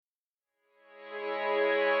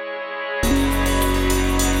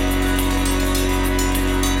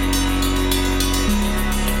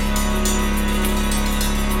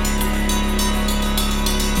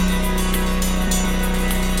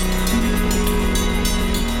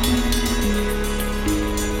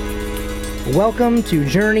Welcome to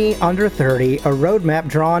Journey Under 30, a roadmap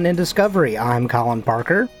drawn in discovery. I'm Colin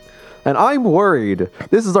Parker. And I'm worried.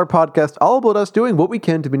 This is our podcast all about us doing what we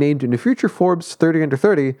can to be named in a future Forbes 30 Under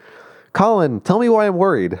 30. Colin, tell me why I'm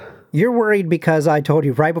worried. You're worried because I told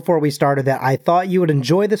you right before we started that I thought you would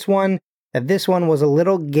enjoy this one, that this one was a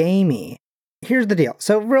little gamey. Here's the deal.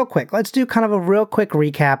 So real quick, let's do kind of a real quick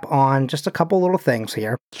recap on just a couple little things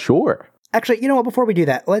here. Sure. Actually, you know what? Before we do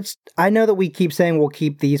that, I know that we keep saying we'll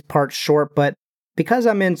keep these parts short, but because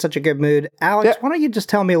I'm in such a good mood, Alex, Why don't you just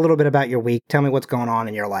tell me a little bit about your week? Tell me what's going on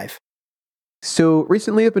in your life. So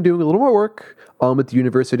recently I've been doing a little more work at the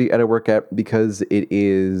university I work at because it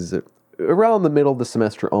is around the middle of the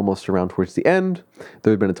semester, almost around towards the end.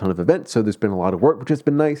 There have been a ton of events, so there's been a lot of work, which has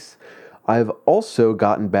been nice. I've also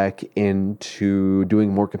gotten back into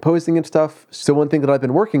doing more composing and stuff. So one thing that I've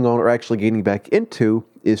been working on, or actually getting back into,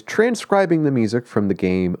 is transcribing the music from the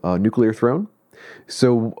game Nuclear Throne.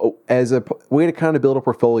 So as a way to kind of build a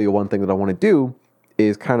portfolio, one thing that I want to do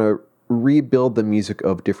is kind of rebuild the music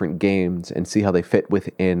of different games and see how they fit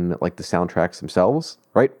within like the soundtracks themselves,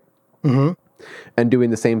 right? Mm-hmm. And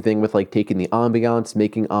doing the same thing with like taking the ambiance,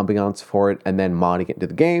 making ambiance for it, and then modding it into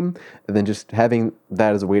the game, and then just having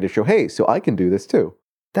that as a way to show, hey, so I can do this too.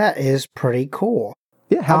 That is pretty cool.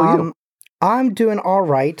 Yeah, how about you? I'm doing all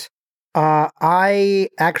right. I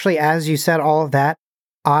actually, as you said all of that,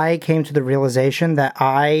 I came to the realization that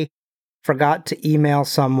I forgot to email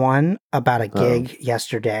someone about a gig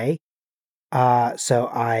yesterday. So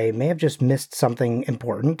I may have just missed something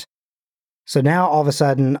important. So now all of a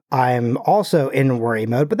sudden I'm also in worry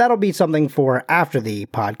mode, but that'll be something for after the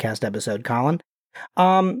podcast episode, Colin.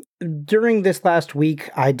 During this last week,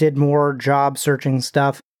 I did more job searching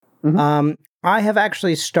stuff. Mm-hmm. I have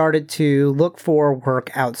actually started to look for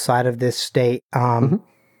work outside of this state.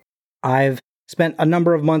 I've spent a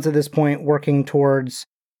number of months at this point working towards,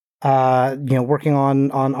 working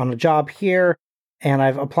on a job here, and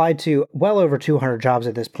I've applied to well over 200 jobs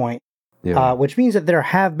at this point. Yeah. Which means that there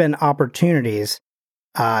have been opportunities,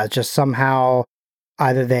 just somehow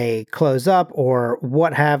either they close up or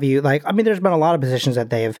what have you. Like, I mean, there's been a lot of positions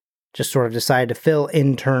that they've just sort of decided to fill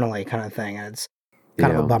internally kind of thing. And it's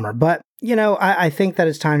kind of a bummer. But, I think that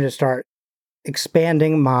it's time to start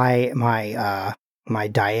expanding my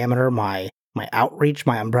diameter, my outreach,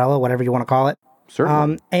 my umbrella, whatever you want to call it.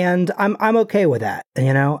 Certainly. And I'm okay with that.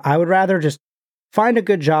 I would rather just find a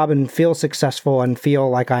good job and feel successful and feel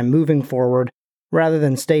like I'm moving forward rather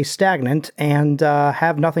than stay stagnant and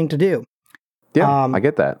have nothing to do. Yeah, I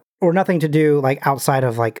get that. Or nothing to do like outside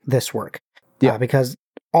of like this work. Yeah. Because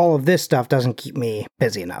all of this stuff doesn't keep me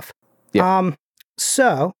busy enough. Yeah.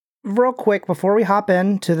 So real quick, before we hop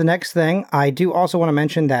into the next thing, I do also want to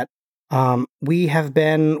mention that we have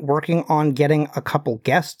been working on getting a couple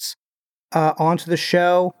guests onto the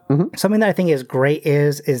show. Mm-hmm. Something that I think is great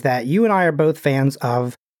is that you and I are both fans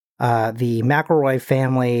of the McElroy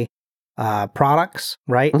family products,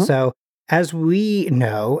 right? Mm-hmm. So as we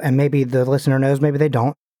know, and maybe the listener knows, maybe they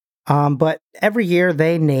don't, but every year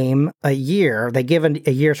they name a year, they give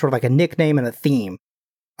a year sort of like a nickname and a theme.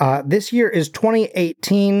 This year is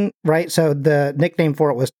 2018, right? So the nickname for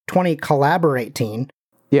it was 20 Collaborate-teen.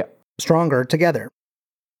 Yeah. Stronger Together.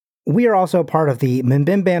 We are also part of the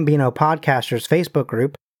Mbim Bambino Podcasters Facebook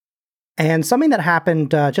group, and something that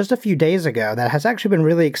happened just a few days ago that has actually been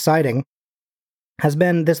really exciting has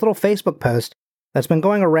been this little Facebook post that's been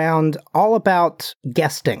going around all about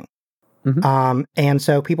guesting. Mm-hmm. And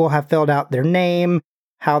so people have filled out their name,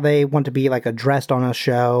 how they want to be like addressed on a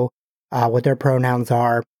show, what their pronouns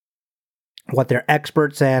are, what they're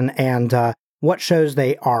experts in, and what shows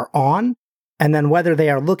they are on, and then whether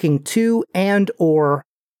they are looking to and or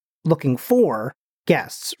looking for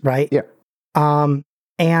guests, right? Yeah.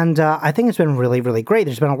 And I think it's been really, really great.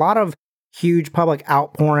 There's been a lot of huge public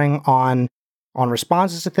outpouring on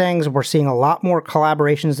responses to things. We're seeing a lot more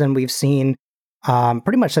collaborations than we've seen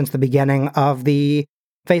pretty much since the beginning of the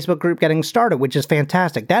Facebook group getting started, which is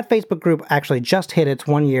fantastic. That Facebook group actually just hit its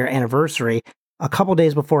 1-year anniversary a couple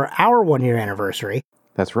days before our 1-year anniversary.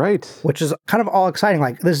 That's right. Which is kind of all exciting.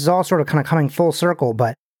 Like, this is all sort of kind of coming full circle,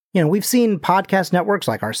 but we've seen podcast networks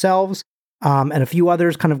like ourselves and a few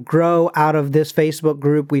others kind of grow out of this Facebook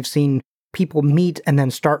group. We've seen people meet and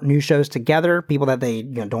then start new shows together, people that they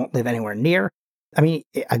don't live anywhere near. I mean,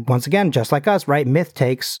 once again, just like us, right? Myth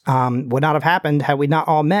Takes would not have happened had we not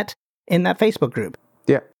all met in that Facebook group.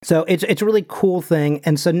 Yeah. So it's a really cool thing.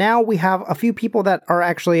 And so now we have a few people that are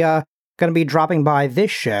actually going to be dropping by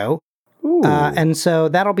this show. And so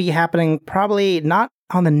that'll be happening probably not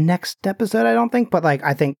on the next episode, I don't think, but like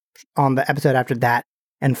I think on the episode after that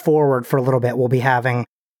and forward for a little bit, we'll be having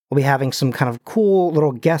we'll be having some kind of cool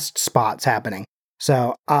little guest spots happening.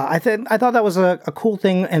 So I thought that was a cool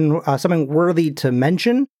thing and something worthy to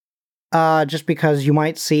mention. Just because you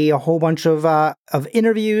might see a whole bunch of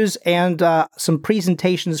interviews and some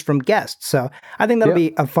presentations from guests. So I think that'll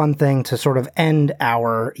be a fun thing to sort of end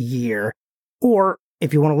our year. Or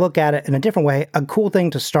if you want to look at it in a different way, a cool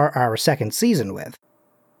thing to start our second season with.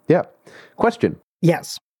 Yeah. Question.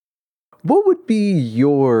 Yes. What would be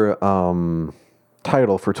your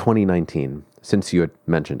title for 2019, since you had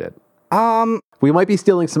mentioned it? We might be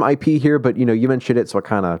stealing some IP here, but you mentioned it, so I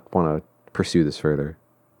kind of want to pursue this further.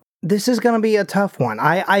 This is going to be a tough one.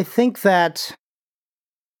 I think that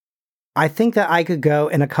I could go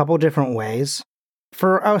in a couple different ways.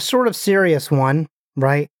 For a sort of serious one,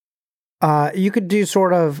 right? You could do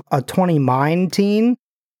sort of a 2019,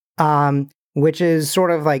 which is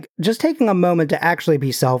sort of like just taking a moment to actually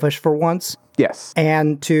be selfish for once. Yes.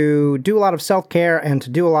 And to do a lot of self-care and to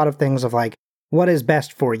do a lot of things of like, what is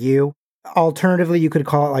best for you? Alternatively, you could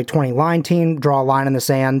call it like 2019, draw a line in the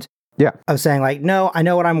sand. Yeah. Of saying like, no, I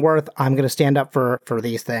know what I'm worth. I'm going to stand up for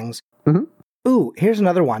these things. Mm-hmm. Ooh, here's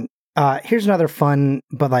another one. Here's another fun,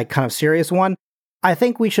 but like kind of serious one. I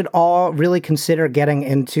think we should all really consider getting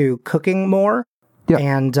into cooking more. Yeah.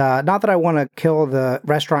 And not that I want to kill the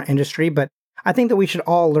restaurant industry, but I think that we should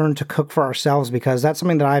all learn to cook for ourselves because that's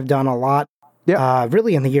something that I've done a lot. Yeah.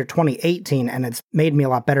 Really in the year 2018, and it's made me a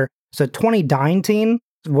lot better. So 2019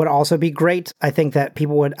 would also be great. I think that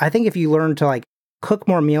I think if you learn to like cook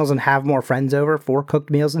more meals and have more friends over for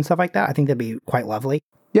cooked meals and stuff like that, I think that'd be quite lovely.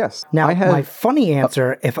 Yes. Now, my funny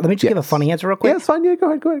answer, let me just give a funny answer real quick. Yeah, it's fine. Yeah,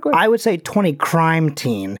 go ahead. I would say 20 crime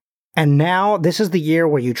teen. And now this is the year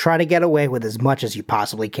where you try to get away with as much as you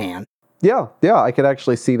possibly can. Yeah, I could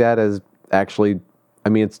actually see that as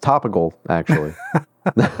it's topical, actually.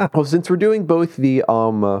 Well, since we're doing both the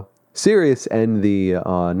serious and the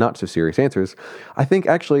not so serious answers, I think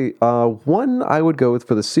actually one I would go with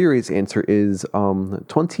for the serious answer is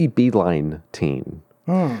 20 beeline teen.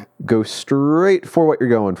 Go straight for what you're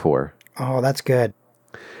going for. Oh, that's good.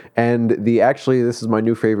 And this is my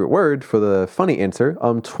new favorite word for the funny answer,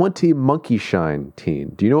 20 monkey shine teen.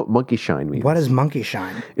 Do you know what monkey shine means? What is monkey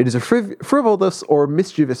shine? It is a frivolous or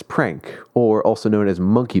mischievous prank, or also known as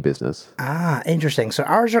monkey business. Ah, interesting. So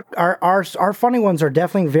our funny ones are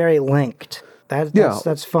definitely very linked.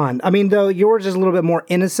 That's fun. I mean, though yours is a little bit more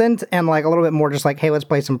innocent and like a little bit more just like, hey, let's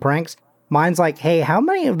play some pranks. Mine's like, hey, how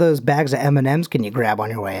many of those bags of M&Ms can you grab on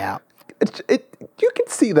your way out? You can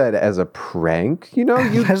see that as a prank, You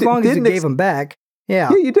as long as you gave them back. Yeah.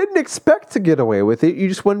 Yeah, you didn't expect to get away with it. You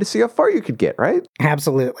just wanted to see how far you could get, right?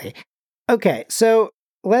 Absolutely. Okay, so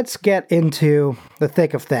let's get into the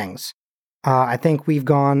thick of things. I think we've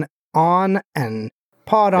gone on and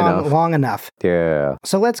pawed on long enough. Yeah.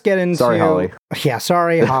 So let's get into... Sorry, Holly. Yeah,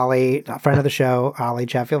 sorry, Holly, a friend of the show, Holly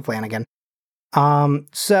Chatfield Flanagan.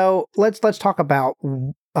 So let's talk about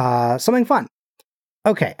something fun.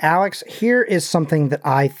 Okay, Alex, here is something that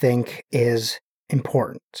I think is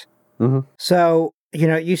important. Mm-hmm. So,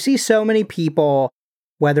 you see so many people,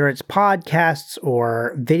 whether it's podcasts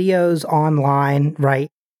or videos online, right?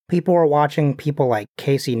 People are watching people like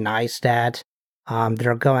Casey Neistat that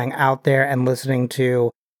are going out there and listening to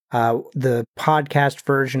the podcast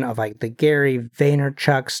version of like the Gary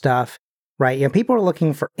Vaynerchuk stuff, right? People are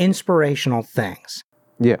looking for inspirational things.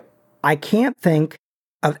 Yeah. I can't think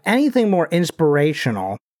of anything more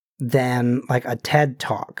inspirational than like a TED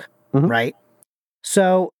Talk, right?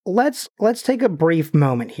 So let's take a brief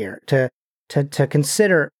moment here to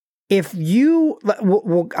consider if you.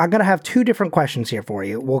 I'm gonna have two different questions here for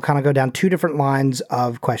you. We'll kind of go down two different lines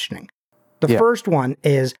of questioning. The first one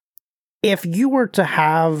is if you were to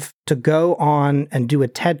have to go on and do a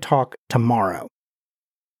TED Talk tomorrow,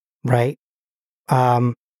 right?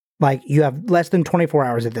 Like you have less than 24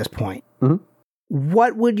 hours at this point. Mm-hmm.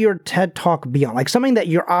 What would your TED Talk be on? Like something that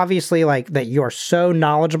you're obviously like, that you're so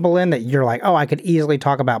knowledgeable in that you're like, oh, I could easily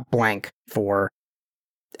talk about blank for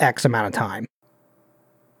X amount of time.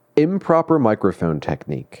 Improper microphone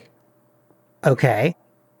technique. Okay.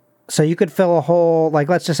 So you could fill a whole, like,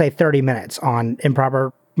 let's just say 30 minutes on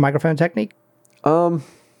improper microphone technique?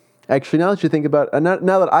 Actually, now that you think about it,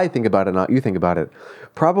 now that I think about it, not you think about it,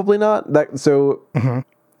 probably not.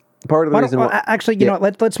 Part of the reason why... Actually, you know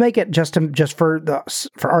what, let's make it just for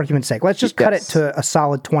argument's sake. Let's just cut it to a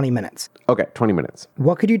solid 20 minutes. Okay, 20 minutes.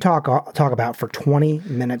 What could you talk about for 20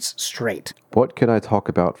 minutes straight? What could I talk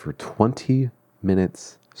about for 20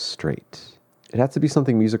 minutes straight? It has to be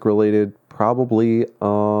something music related, probably.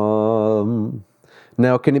 Now,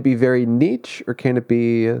 can it be very niche or can it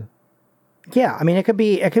be... Yeah, I mean, it could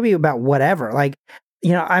be about whatever. Like,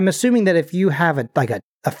 I'm assuming that if you have a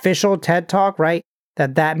official TED Talk, right?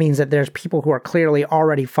 That means that there's people who are clearly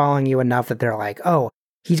already following you enough that they're like, oh,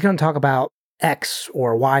 he's going to talk about X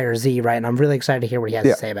or Y or Z, right? And I'm really excited to hear what he has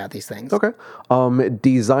to say about these things. Okay.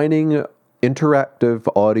 Designing interactive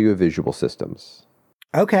audiovisual systems.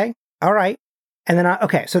 Okay. All right. And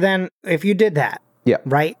then, so then if you did that,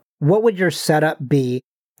 right, what would your setup be?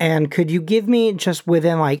 And could you give me just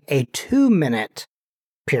within like a 2-minute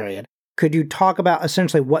period, could you talk about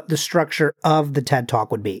essentially what the structure of the TED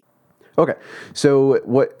Talk would be? Okay.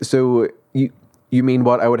 So you mean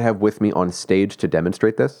what I would have with me on stage to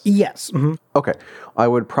demonstrate this? Yes. Mm-hmm. Okay. I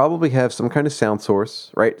would probably have some kind of sound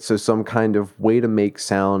source, right? So some kind of way to make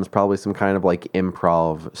sounds, probably some kind of like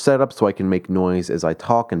improv setup so I can make noise as I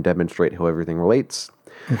talk and demonstrate how everything relates.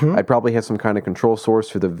 Mm-hmm. I'd probably have some kind of control source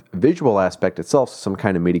for the visual aspect itself, some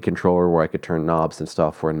kind of MIDI controller where I could turn knobs and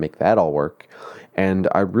stuff for and make that all work. And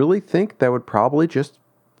I really think that would probably just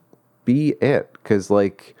be it. Because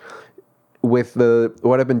like with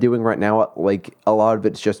what I've been doing right now, like a lot of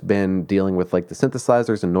it's just been dealing with like the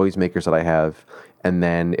synthesizers and noisemakers that I have. And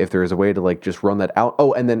then if there is a way to like just run that out,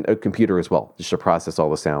 and then a computer as well, just to process all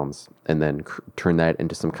the sounds and then turn that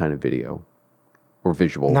into some kind of video or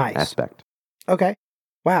visual aspect. Okay.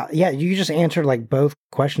 Wow. Yeah, you just answered like both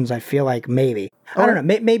questions. I feel like maybe. I don't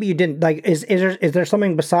know. Maybe you didn't. Like, is there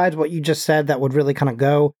something besides what you just said that would really kind of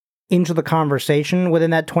go into the conversation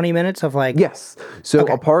within that 20 minutes of like... Yes. So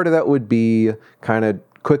a part of that would be kind of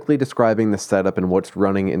quickly describing the setup and what's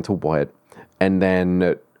running into what, and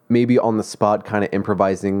then maybe on the spot kind of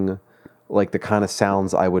improvising like the kind of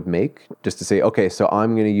sounds I would make, just to say, okay, so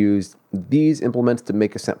I'm going to use these implements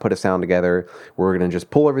to put a sound together. We're going to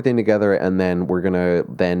just pull everything together, and then we're going to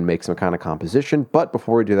then make some kind of composition. But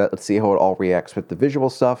before we do that, let's see how it all reacts with the visual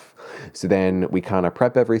stuff. So then we kind of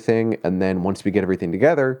prep everything, and then once we get everything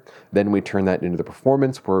together, then we turn that into the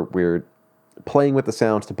performance where we're playing with the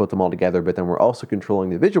sounds to put them all together, but then we're also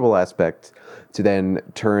controlling the visual aspect to then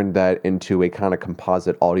turn that into a kind of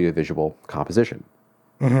composite audio-visual composition.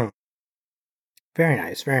 Mm-hmm. Very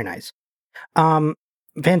nice, very nice.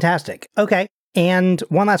 Fantastic. Okay, and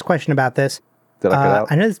one last question about this. Did I cut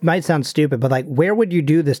out? I know this might sound stupid, but like, where would you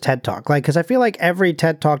do this TED Talk? Like, because I feel like every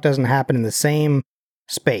TED Talk doesn't happen in the same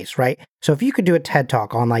space, right? So if you could do a TED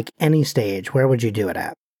Talk on like any stage, where would you do it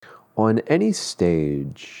at? On any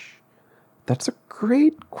stage? That's a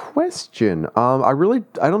great question. I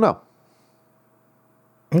don't know.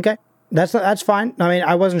 Okay. That's fine. I mean,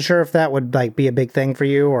 I wasn't sure if that would like be a big thing for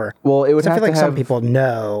you, or it would. I feel like some people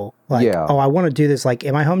know, like, oh, I want to do this like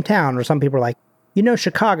in my hometown, or some people are like,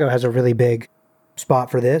 Chicago has a really big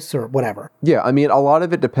spot for this, or whatever. Yeah, I mean, a lot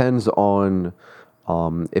of it depends on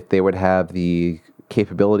if they would have the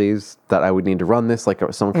capabilities that I would need to run this, like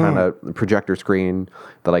some kind of projector screen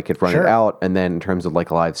that I could run it out, and then in terms of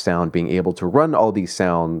like live sound, being able to run all these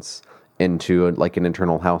sounds into like an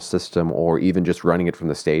internal house system, or even just running it from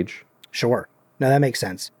the stage. Sure. No, that makes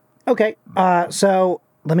sense. Okay. So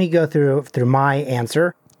let me go through my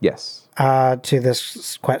answer. Yes. To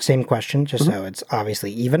this same question, just so it's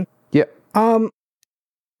obviously even. Yeah.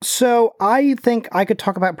 So I think I could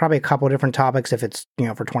talk about probably a couple of different topics if it's,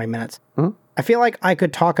 for 20 minutes. Mm-hmm. I feel like I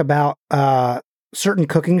could talk about certain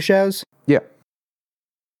cooking shows. Yeah.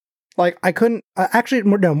 Like I couldn't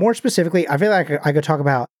more specifically, I feel like I could talk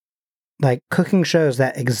about like cooking shows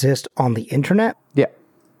that exist on the internet. Yeah.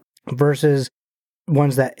 Versus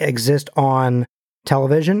ones that exist on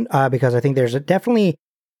television, because I think there's definitely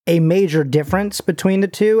a major difference between the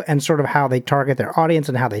two and sort of how they target their audience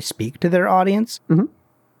and how they speak to their audience.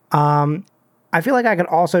 Mm-hmm. I feel like I could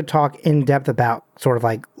also talk in depth about sort of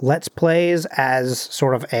like Let's Plays as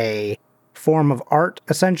sort of a form of art,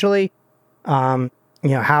 essentially.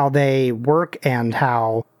 How they work and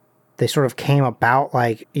how they sort of came about,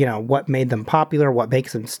 like, what made them popular, what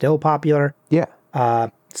makes them still popular. Yeah.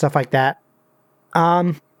 Stuff like that.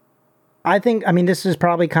 I think, this is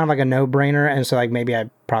probably kind of like a no-brainer, and so like maybe I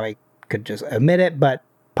probably could just omit it, but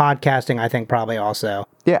podcasting, I think probably also.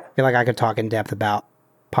 Yeah. I feel like I could talk in depth about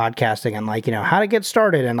podcasting and like, how to get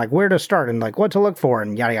started and like where to start and like what to look for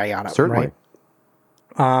and yada, yada, yada. Certainly.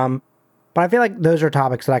 Right? But I feel like those are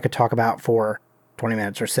topics that I could talk about for 20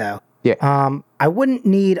 minutes or so. Yeah. I wouldn't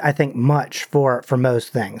need, I think, much for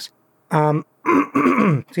most things.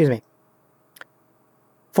 Excuse me.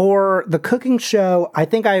 For the cooking show, I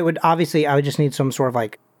think I would just need some sort of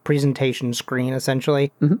like presentation screen,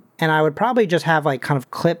 essentially. Mm-hmm. And I would probably just have like kind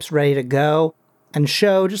of clips ready to go and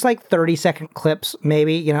show just like 30-second clips,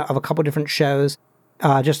 maybe, of a couple different shows,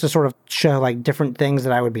 just to sort of show like different things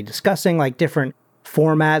that I would be discussing, like different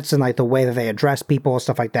formats and like the way that they address people,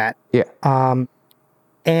 stuff like that. Yeah.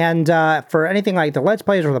 And for anything like the Let's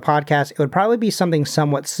Plays or the podcast, it would probably be something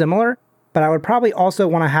somewhat similar, but I would probably also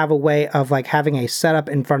want to have a way of like having a setup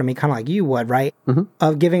in front of me, kind of like you would, right?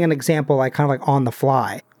 Of giving an example, like kind of like on the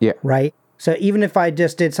fly. Yeah. Right? So even if I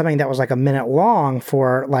just did something that was like a minute long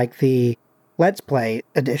for like the Let's Play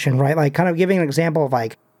edition, right? Like kind of giving an example of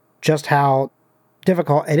like just how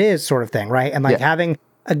difficult it is sort of thing, right? And like having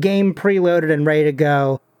a game preloaded and ready to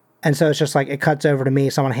go. And so it's just like it cuts over to me,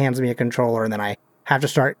 someone hands me a controller, and then I have to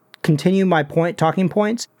start continue my talking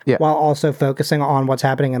points while also focusing on what's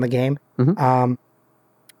happening in the game.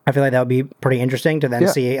 I feel like that would be pretty interesting to then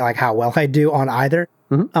see like how well I do on either.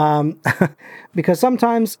 Because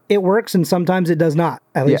sometimes it works and sometimes it does not,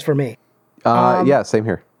 at least for me. Yeah, same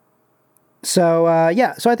here. So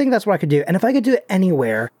I think that's what I could do. And if I could do it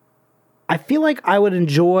anywhere, I feel like I would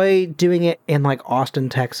enjoy doing it in like Austin,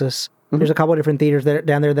 Texas. There's a couple of different theaters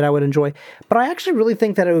down there that I would enjoy. But I actually really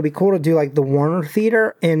think that it would be cool to do like the Warner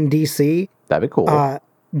Theater in DC. That'd be cool.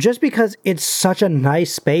 Just because it's such a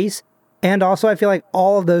nice space. And also I feel like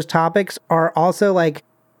all of those topics are also like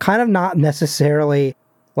kind of not necessarily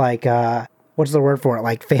like, what's the word for it?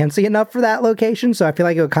 Like fancy enough for that location. So I feel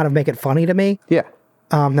like it would kind of make it funny to me. Yeah.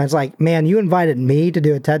 That's like, man, you invited me to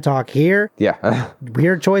do a TED Talk here. Yeah.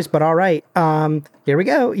 Weird choice, but all right. Here we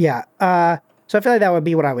go. Yeah. So I feel like that would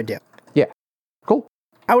be what I would do. Yeah. Cool.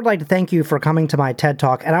 I would like to thank you for coming to my TED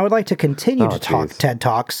Talk, and I would like to continue to talk TED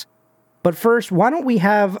Talks. But first, why don't we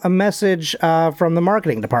have a message from the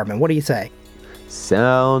marketing department? What do you say?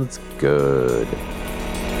 Sounds good.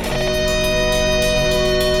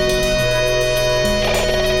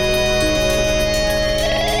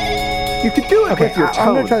 You can do it with your tone.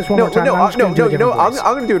 I'm going to try this one more time. I'm going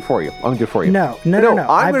to do it for you. I'm going to do it for you. No. I'm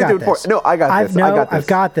going to do it for you. No, I got this. I've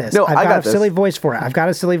got this. No, I've got a silly voice for it. I've got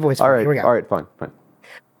a silly voice for it. Here we go. All right, fine.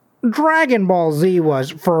 Dragon Ball Z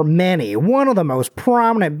was, for many, one of the most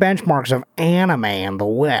prominent benchmarks of anime in the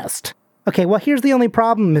West. Okay, well, here's the only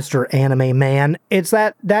problem, Mr. Anime Man. It's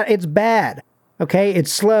that it's bad. Okay,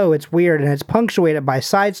 it's slow, it's weird, and it's punctuated by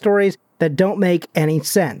side stories that don't make any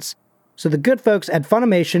sense. So the good folks at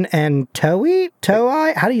Funimation and Toei,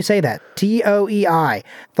 how do you say that? Toei,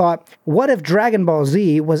 thought, what if Dragon Ball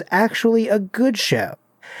Z was actually a good show?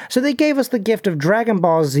 So they gave us the gift of Dragon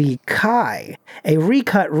Ball Z Kai, a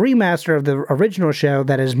recut remaster of the original show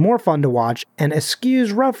that is more fun to watch and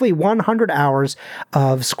eschews roughly 100 hours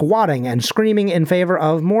of squatting and screaming in favor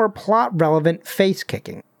of more plot-relevant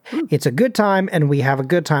face-kicking. It's a good time, and we have a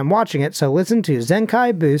good time watching it, so listen to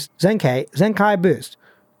Zenkai Boost.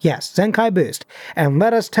 Yes, Zenkai Boost, and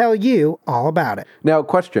let us tell you all about it. Now,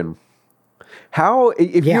 question. How,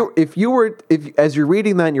 if as you're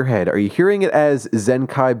reading that in your head, are you hearing it as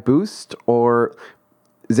Zenkai Boost or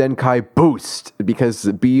Zenkai Boost? Because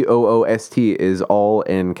Boost is all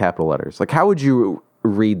in capital letters. Like, how would you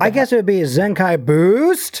read that? I guess it would be Zenkai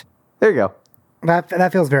Boost. There you go.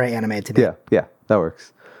 That feels very anime to me. Yeah, that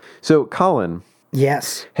works. So, Colin.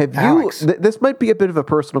 Yes. Have Alex. you, this might be a bit of a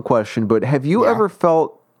personal question, but have you ever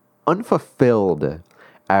felt unfulfilled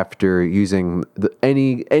after using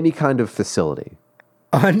any kind of facility?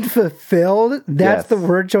 Unfulfilled? That's the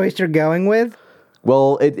word choice you're going with?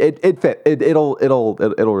 Well, it fit. It'll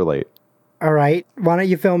relate. All right. Why don't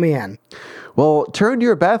you fill me in? Well, turn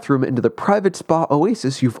your bathroom into the private spa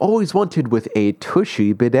oasis you've always wanted with a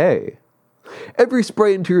Tushy bidet. Every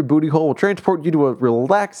spray into your booty hole will transport you to a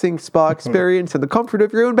relaxing spa experience in the comfort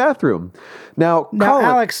of your own bathroom. Now Colin,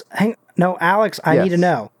 Alex, I need to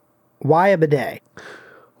know. Why a bidet?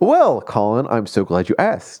 Well, Colin, I'm so glad you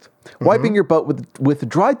asked. Wiping your butt with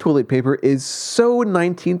dry toilet paper is so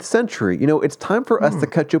 19th century. You know, it's time for us to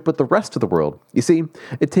catch up with the rest of the world. You see,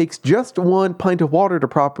 it takes just 1 pint of water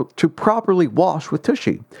to properly wash with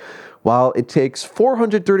Tushy, while it takes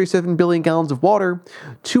 437 billion gallons of water,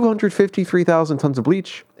 253,000 tons of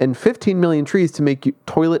bleach, and 15 million trees to make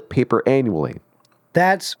toilet paper annually.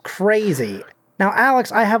 That's crazy. Now,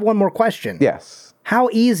 Alex, I have one more question. Yes. How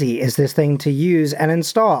easy is this thing to use and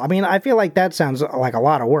install? I mean, I feel like that sounds like a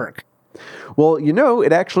lot of work. Well, you know,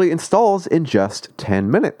 it actually installs in just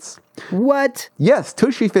 10 minutes. What? Yes,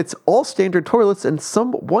 Tushy fits all standard toilets and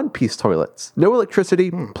some one-piece toilets. No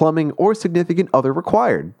electricity, plumbing, or significant other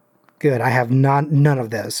required. Good, I have none of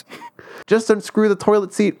those. Just unscrew the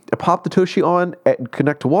toilet seat, pop the Tushy on, and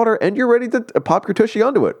connect to water, and you're ready to pop your Tushy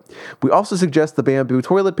onto it. We also suggest the bamboo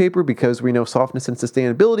toilet paper because we know softness and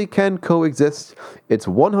sustainability can coexist. It's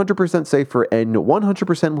 100% safer and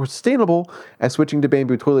 100% more sustainable, as switching to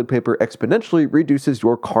bamboo toilet paper exponentially reduces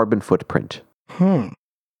your carbon footprint.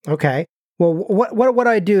 Okay. Well, what do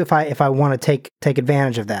I do if I want to take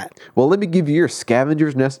advantage of that? Well, let me give you your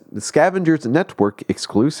Scavengers Network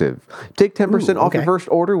exclusive. Take 10% off your first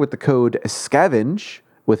order with the code SCAVENGE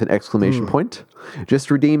with an exclamation point. Just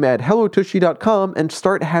redeem at hellotushy.com and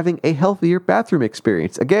start having a healthier bathroom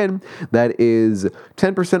experience. Again, that is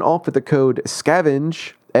 10% off with the code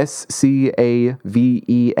SCAVENGE, SCAVENGE,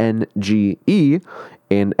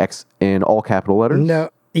 in all capital letters. No.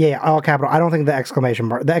 Yeah, all capital. I don't think the exclamation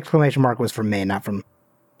mark was from me, not from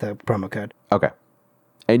the promo code. Okay.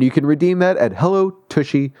 And you can redeem that at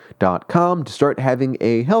hellotushy.com to start having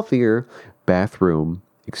a healthier bathroom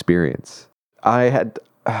experience. I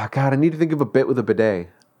need to think of a bit with a bidet.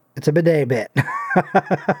 It's a bidet bit.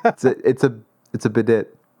 it's a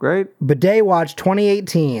bidet, right? Bidet Watch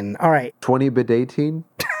 2018. All right. 20 bidet-teen?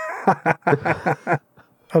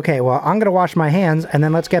 Okay, well, I'm going to wash my hands, and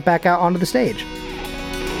then let's get back out onto the stage.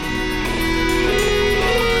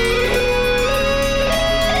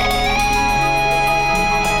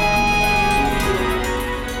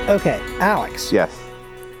 Okay, Alex. Yes.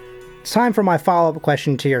 It's time for my follow-up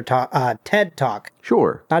question to your TED Talk.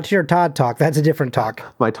 Sure. Not to your Todd Talk. That's a different talk.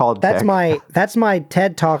 My Todd That's Tech. that's my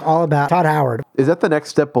TED Talk all about Todd Howard. Is that the next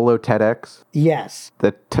step below TEDx? Yes.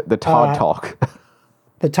 The Todd Talk.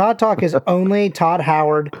 The Todd Talk is only Todd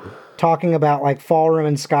Howard talking about like Fallroom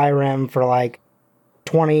and Skyrim for like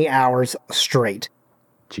 20 hours straight.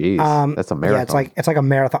 Jeez, that's a marathon. Yeah, it's like a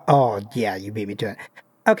marathon. Oh, yeah, you beat me to it.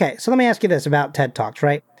 Okay, so let me ask you this about TED Talks,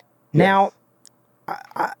 right? Now,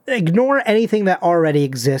 ignore anything that already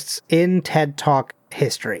exists in TED Talk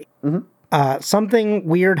history. Mm-hmm. Something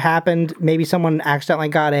weird happened. Maybe someone accidentally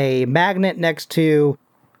got a magnet next to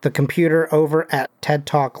the computer over at TED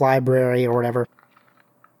Talk library or whatever.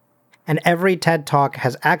 And every TED Talk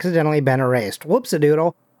has accidentally been erased.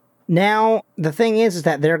 Whoops-a-doodle. Now, the thing is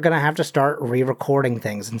that they're going to have to start re-recording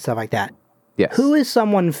things and stuff like that. Yes. Who is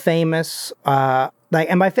someone famous?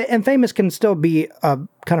 And famous can still be a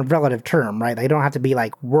kind of relative term, right? They don't have to be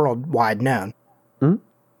like worldwide known. Mm-hmm.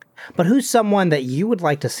 But who's someone that you would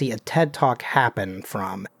like to see a TED Talk happen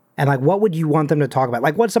from? And like, what would you want them to talk about?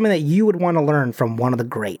 Like, what's something that you would want to learn from one of the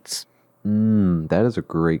greats? That is a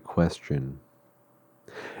great question.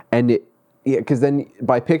 And because then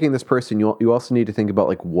by picking this person, you also need to think about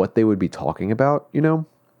like what they would be talking about, you know?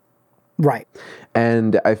 Right.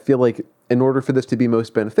 And I feel like in order for this to be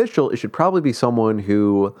most beneficial, it should probably be someone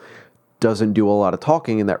who doesn't do a lot of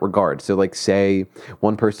talking in that regard. So like say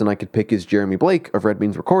one person I could pick is Jeremy Blake of Red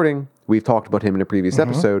Beans Recording. We've talked about him in a previous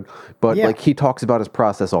episode, but like he talks about his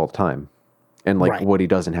process all the time and like what he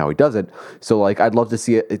does and how he does it. So like I'd love to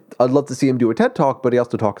see it. I'd love to see him do a TED Talk, but he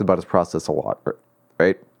also talks about his process a lot,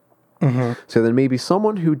 right? Mm-hmm. So then maybe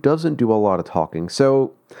someone who doesn't do a lot of talking.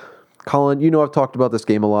 So Colin, you know I've talked about this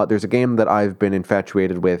game a lot. There's a game that I've been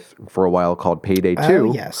infatuated with for a while called Payday 2.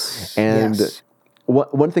 Oh, yes. And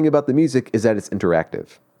one thing about the music is that it's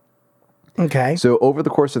interactive. Okay. So over the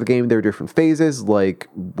course of the game, there are different phases, like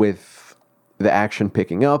with the action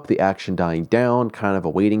picking up, the action dying down, kind of a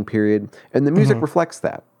waiting period, and the music reflects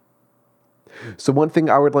that. So one thing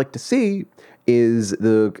I would like to see is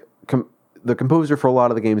the composer for a lot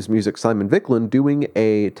of the game's music, Simon Viklund, doing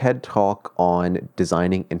a TED Talk on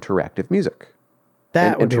designing interactive music.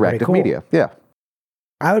 That would be pretty cool. Media. Yeah.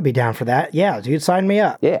 I would be down for that. Yeah, dude, sign me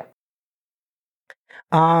up. Yeah.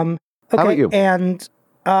 Okay. How about you? And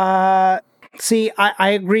see, I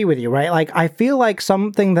agree with you, right? Like I feel like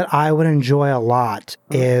something that I would enjoy a lot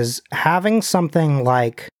is having something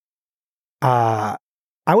like I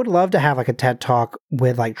would love to have like a TED Talk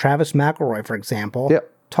with like Travis McElroy, for example. Yep.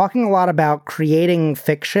 Talking a lot about creating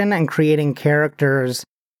fiction and creating characters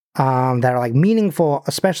that are like meaningful,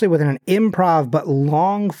 especially within an improv but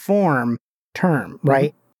long form term,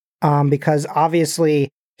 right? Because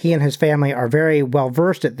obviously he and his family are very well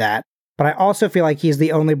versed at that. But I also feel like he's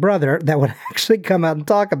the only brother that would actually come out and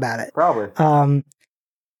talk about it. Probably.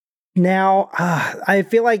 Now, I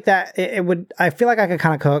feel like that it would. I feel like I could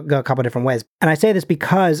kind of go a couple different ways, and I say this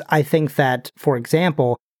because I think that, for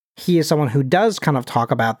example, he is someone who does kind of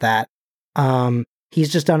talk about that.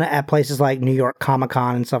 He's just done it at places like New York Comic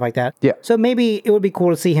Con and stuff like that. Yeah. So maybe it would be cool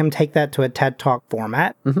to see him take that to a TED Talk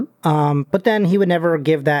format. But then he would never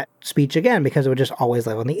give that speech again because it would just always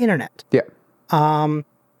live on the internet. Yeah.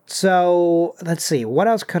 So let's see. What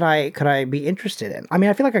else could I be interested in? I mean,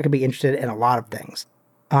 I feel like I could be interested in a lot of things.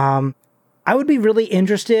 I would be really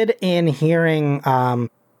interested in hearing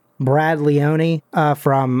Brad Leone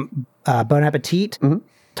from Bon Appetit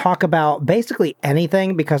talk about basically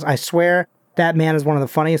anything, because I swear that man is one of the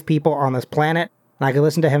funniest people on this planet, and I could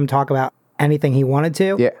listen to him talk about anything he wanted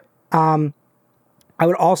to. Yeah. I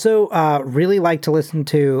would also really like to listen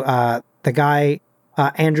to the guy,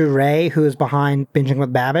 Andrew Ray, who is behind Binging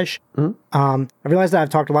with Babish. I realized that I've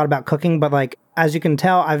talked a lot about cooking, but like, as you can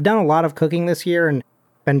tell, I've done a lot of cooking this year and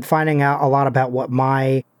been finding out a lot about what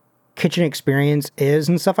my kitchen experience is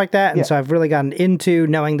and stuff like that. And so I've really gotten into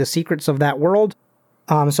knowing the secrets of that world.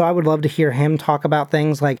 So I would love to hear him talk about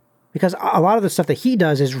things like, because a lot of the stuff that he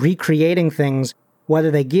does is recreating things, whether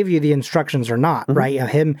they give you the instructions or not, right?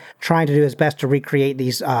 Him trying to do his best to recreate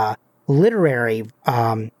these literary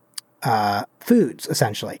foods,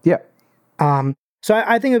 essentially. Yeah. So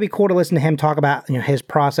I think it would be cool to listen to him talk about his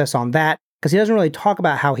process on that, because he doesn't really talk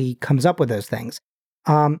about how he comes up with those things.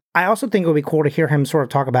 I also think it would be cool to hear him sort of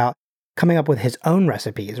talk about coming up with his own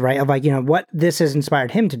recipes, right? Of like, what this has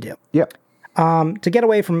inspired him to do. Yeah. To get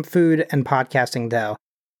away from food and podcasting, though,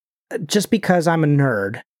 just because I'm a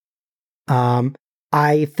nerd,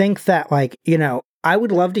 I think that, like, I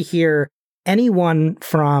would love to hear anyone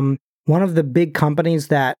from one of the big companies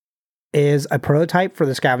that is a prototype for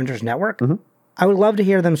the Scavengers Network. I would love to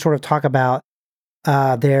hear them sort of talk about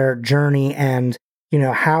their journey and,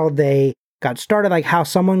 how they got started, like how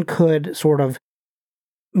someone could sort of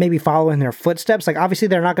maybe follow in their footsteps. Like, obviously,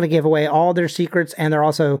 they're not going to give away all their secrets, and they're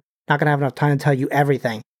also not going to have enough time to tell you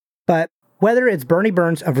everything. But whether it's Bernie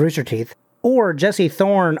Burns of Rooster Teeth, or Jesse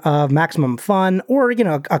Thorne of Maximum Fun, or,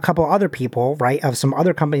 a couple other people, right, of some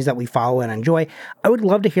other companies that we follow and enjoy, I would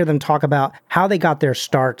love to hear them talk about how they got their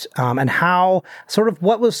start, and how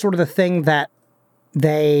what was sort of the thing that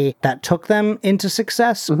took them into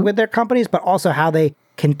success with their companies, but also how they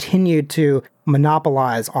continued to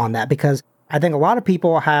monopolize on that. Because I think a lot of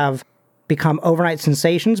people have become overnight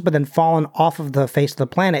sensations, but then fallen off of the face of the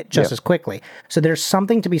planet just as quickly. So there's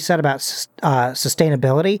something to be said about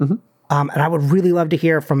sustainability. And I would really love to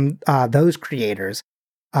hear from those creators,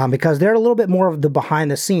 because they're a little bit more of the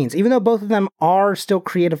behind the scenes, even though both of them are still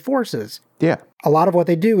creative forces. Yeah. A lot of what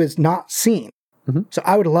they do is not seen. So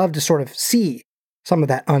I would love to sort of see some of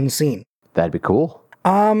that unseen. That'd be cool.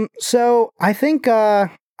 So I think, I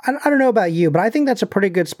don't know about you, but I think that's a pretty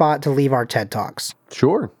good spot to leave our TED Talks.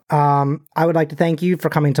 Sure. I would like to thank you for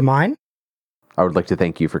coming to mine. I would like to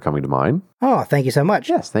thank you for coming to mine. Oh, thank you so much.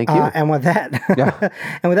 Yes, thank you. And with that,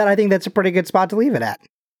 I think that's a pretty good spot to leave it at.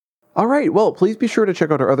 All right. Well, please be sure to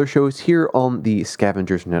check out our other shows here on the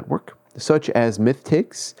Scavengers Network, such as Myth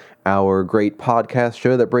Takes, our great podcast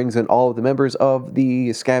show that brings in all of the members of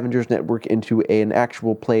the Scavengers Network into an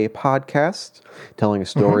actual play podcast, telling a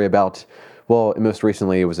story about, well, most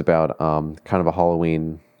recently it was about kind of a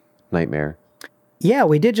Halloween nightmare. Yeah,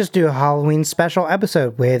 we did just do a Halloween special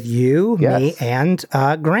episode with you, me, and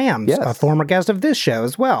Graham, a former guest of this show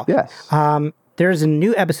as well. Yes. There's a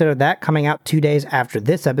new episode of that coming out 2 days after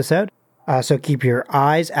this episode, so keep your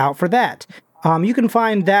eyes out for that. You can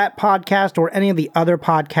find that podcast or any of the other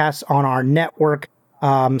podcasts on our network,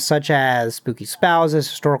 such as Spooky Spouses,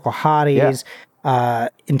 Historical Hotties,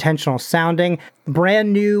 Intentional Sounding,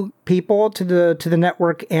 brand new people to the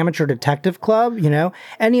network, Amateur Detective Club.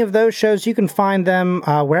 Any of those shows, you can find them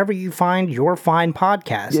wherever you find your fine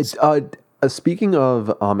podcasts. Speaking of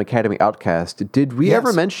Academy Outcast, did we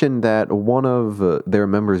ever mention that one of their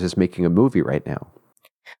members is making a movie right now?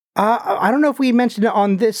 I don't know if we mentioned it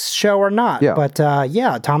on this show or not, but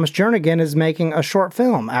Thomas Jernigan is making a short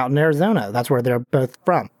film out in Arizona. That's where they're both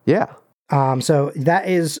from. Yeah. So that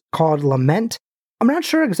is called Lament. I'm not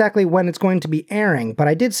sure exactly when it's going to be airing, but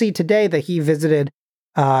I did see today that he visited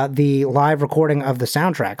the live recording of the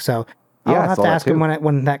soundtrack. So I'll have to ask him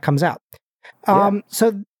when that comes out.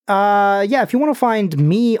 If you want to find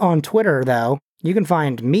me on Twitter, though, you can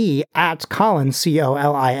find me at Colin,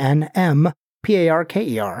 ColinMparker.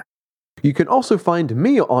 You can also find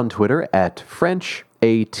me on Twitter at French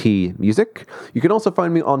AT Music. You can also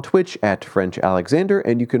find me on Twitch at French Alexander,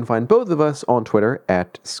 and you can find both of us on Twitter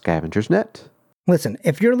at ScavengersNet. Listen,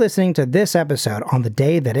 if you're listening to this episode on the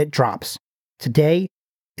day that it drops, today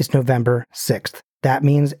is November 6th. That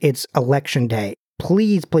means it's election day.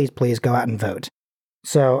 Please, please, please go out and vote.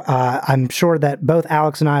 So I'm sure that both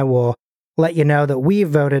Alex and I will let you know that we've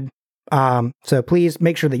voted. So please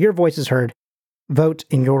make sure that your voice is heard. Vote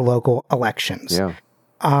in your local elections. Yeah.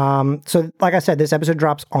 So like I said, this episode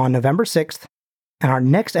drops on November 6th, and our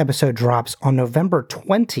next episode drops on November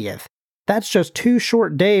 20th. That's just 2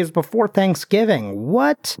 short days before Thanksgiving.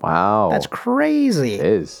 What? Wow. That's crazy. It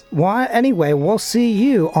is. Well, anyway, we'll see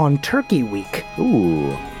you on Turkey Week.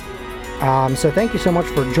 Ooh. So thank you so much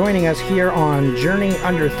for joining us here on Journey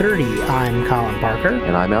Under 30. I'm Colin Parker.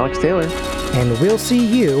 And I'm Alex Taylor. And we'll see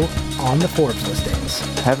you on the Forbes listings.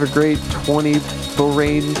 Have a great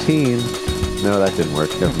 2014. No, that didn't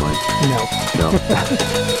work. Never mind.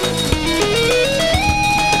 No.